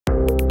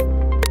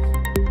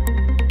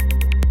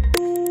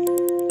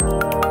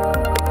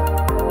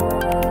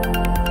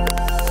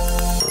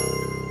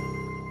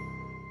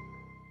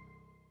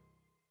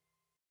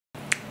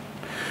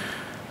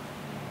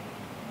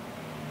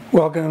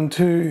Welcome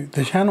to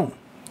the channel.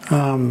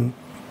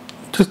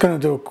 Just going to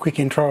do a quick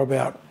intro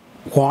about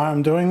why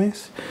I'm doing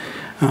this.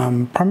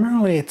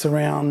 Primarily it's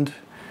around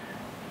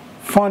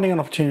finding an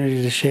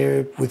opportunity to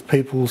share with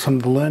people some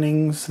of the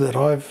learnings that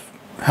I've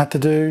had to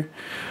do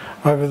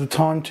over the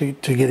time to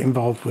get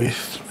involved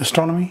with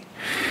astronomy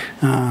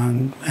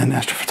and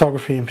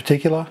astrophotography in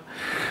particular.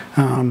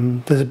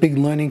 There's a big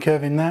learning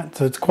curve in that,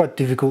 so it's quite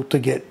difficult to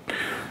get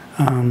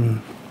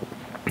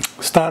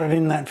started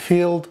in that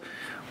field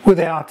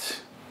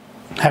without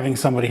having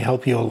somebody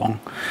help you along.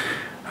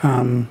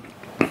 I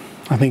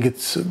think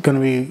it's going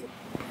to be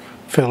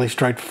fairly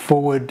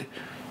straightforward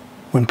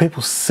when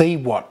people see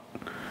what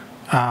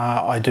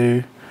I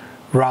do,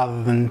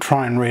 rather than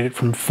try and read it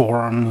from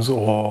forums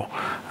or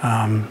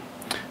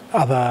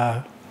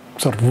other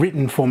sort of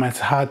written formats.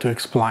 Hard to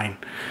explain.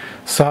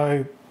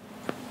 So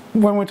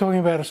when we're talking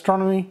about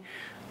astronomy,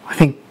 I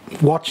think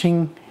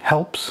watching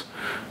helps.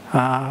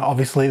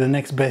 Obviously the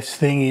next best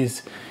thing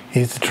is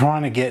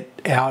trying to get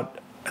out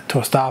to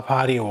a star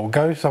party or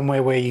go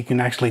somewhere where you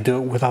can actually do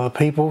it with other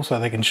people so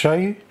they can show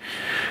you.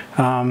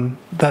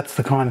 That's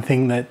the kind of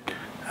thing that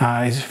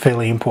is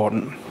fairly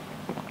important.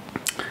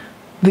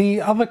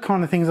 The other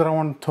kind of things that I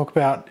want to talk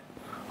about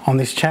on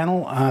this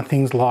channel are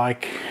things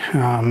like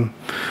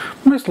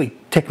mostly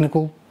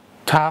technical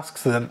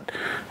tasks that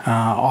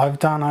I've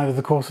done over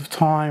the course of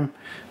time.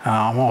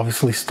 I'm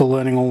obviously still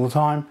learning all the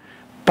time,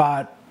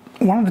 but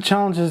one of the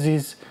challenges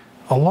is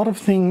a lot of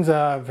things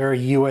are very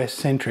US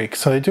centric,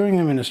 so doing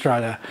them in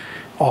Australia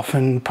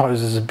often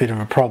poses a bit of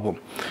a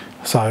problem.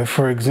 So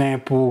for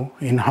example,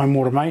 in home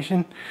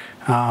automation,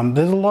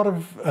 there's a lot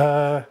of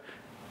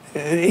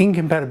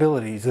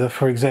incompatibilities.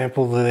 For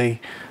example, the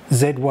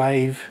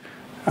Z-Wave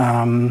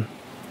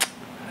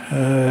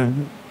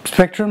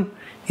spectrum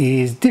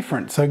is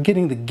different, so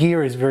getting the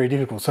gear is very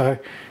difficult, so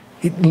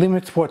it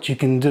limits what you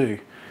can do.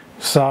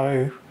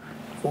 So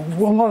a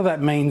lot of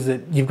that means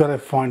that you've got to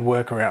find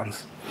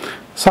workarounds.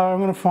 So I'm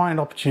going to find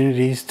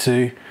opportunities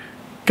to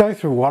go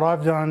through what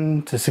I've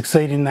done to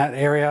succeed in that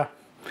area,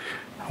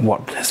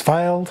 what has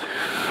failed,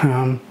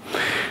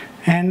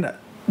 and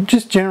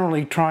just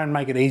generally try and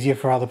make it easier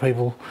for other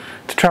people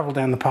to travel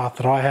down the path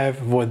that I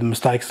have, avoid the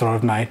mistakes that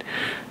I've made.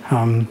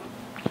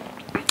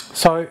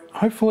 So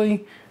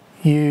hopefully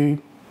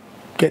you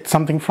get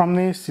something from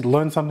this, you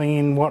learn something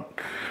in what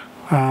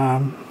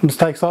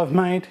mistakes I've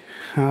made,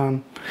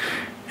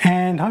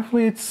 and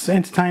hopefully it's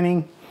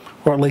entertaining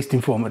or at least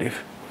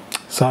informative.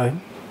 So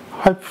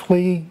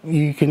hopefully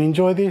you can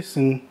enjoy this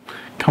and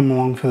come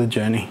along for the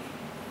journey.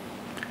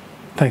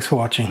 Thanks for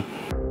watching.